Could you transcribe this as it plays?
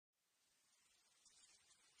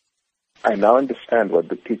I now understand what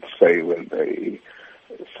the kids say when they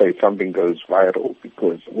say something goes viral,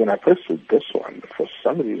 because when I posted this one, for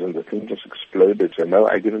some reason the thing just exploded. So no,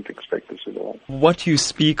 I didn't expect this at all. What you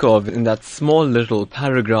speak of in that small little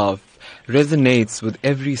paragraph resonates with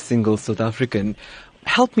every single South African.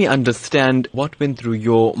 Help me understand what went through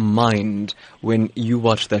your mind when you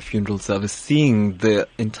watched that funeral service, seeing the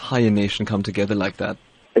entire nation come together like that.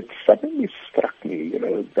 It suddenly struck me,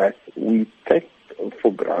 that we take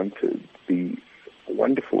for granted the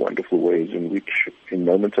wonderful, wonderful ways in which, in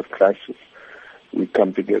moments of crisis, we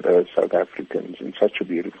come together as South Africans in such a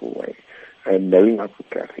beautiful way. And knowing Uncle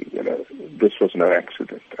Kathy, this was no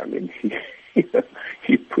accident. I mean,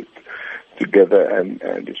 he put together,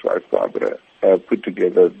 and his wife Barbara put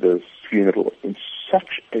together this funeral in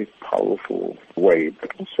such a powerful way,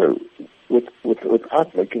 but also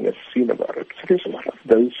without making a scene about it. So there's a lot of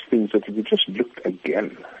those things that if you just looked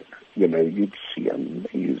again, you'd see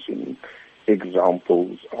amazing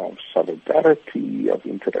examples of solidarity, of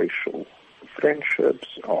interracial friendships,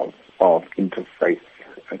 of interfaith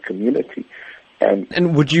community.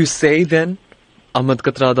 And would you say then THAT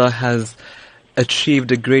Kathrada has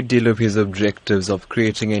achieved a great deal of his objectives of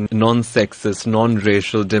creating a non-sexist,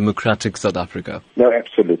 non-racial, democratic South Africa? No,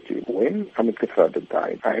 absolutely. When THAT Kathrada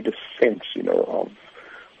died, I had a sense, of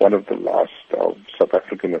one of the last of South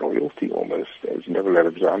African royalty, almost, as Neville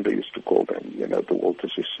Alexander used to call them, the Walter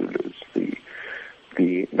Sisulus,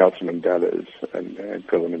 the Nelson Mandelas, and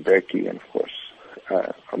Govan Mbeki, and of course,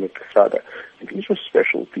 THAT Kathrada. And these were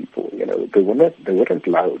special people, they weren't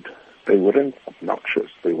loud, they weren't obnoxious,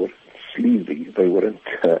 they weren't sleazy, they weren't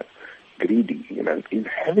greedy, in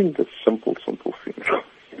having this simple funeral,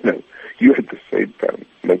 you at the same time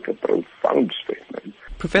make a profound statement.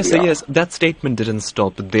 Professor, yes, that statement didn't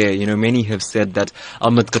stop there. Many have said that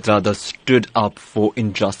THAT Kathrada stood up for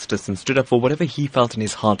injustice and stood up for whatever he felt in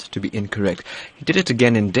his heart to be incorrect. He did it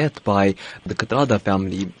again in death by the Kathrada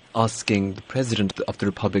family asking the President of the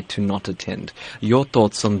Republic to not attend. Your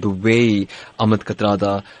thoughts on the way THAT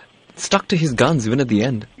Kathrada stuck to his guns even at the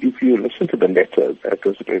end? If you listen to the letter that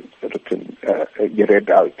was written,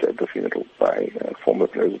 read out at the funeral by former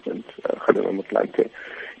President Kgalema Motlanthe,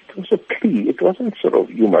 it was a plea. It wasn't sort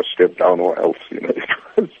of, you must step down or else, It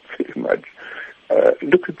was very much,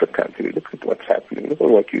 look at the country, look at what's happening, look at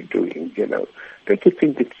what you're doing, Don't you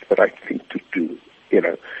think it's the right thing to do,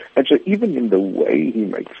 And so even in the way he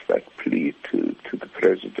makes that plea to the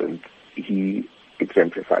President, he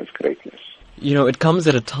exemplifies greatness. It comes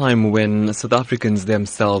at a time when South Africans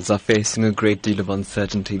themselves are facing a great deal of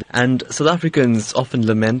uncertainty. And South Africans often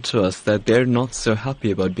lament to us that they're not so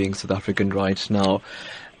happy about being South African right now.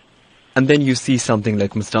 And then you see something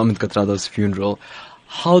like Mr. THAT Kathrada's funeral.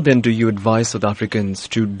 How then do you advise South Africans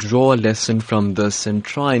to draw a lesson from this and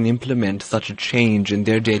try and implement such a change in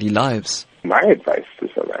their daily lives? My advice to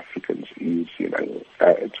South Africans is,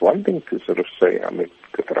 it's one thing to sort of say THAT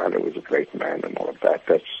Kathrada was a great man and all of that.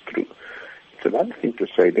 That's true. It's another thing to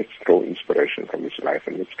say, let's draw inspiration from his life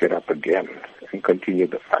and let's get up again and continue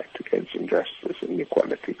the fight against injustice,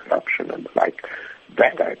 inequality, corruption, and the like.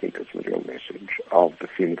 That, I think, is the real message of the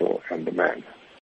funeral and the man.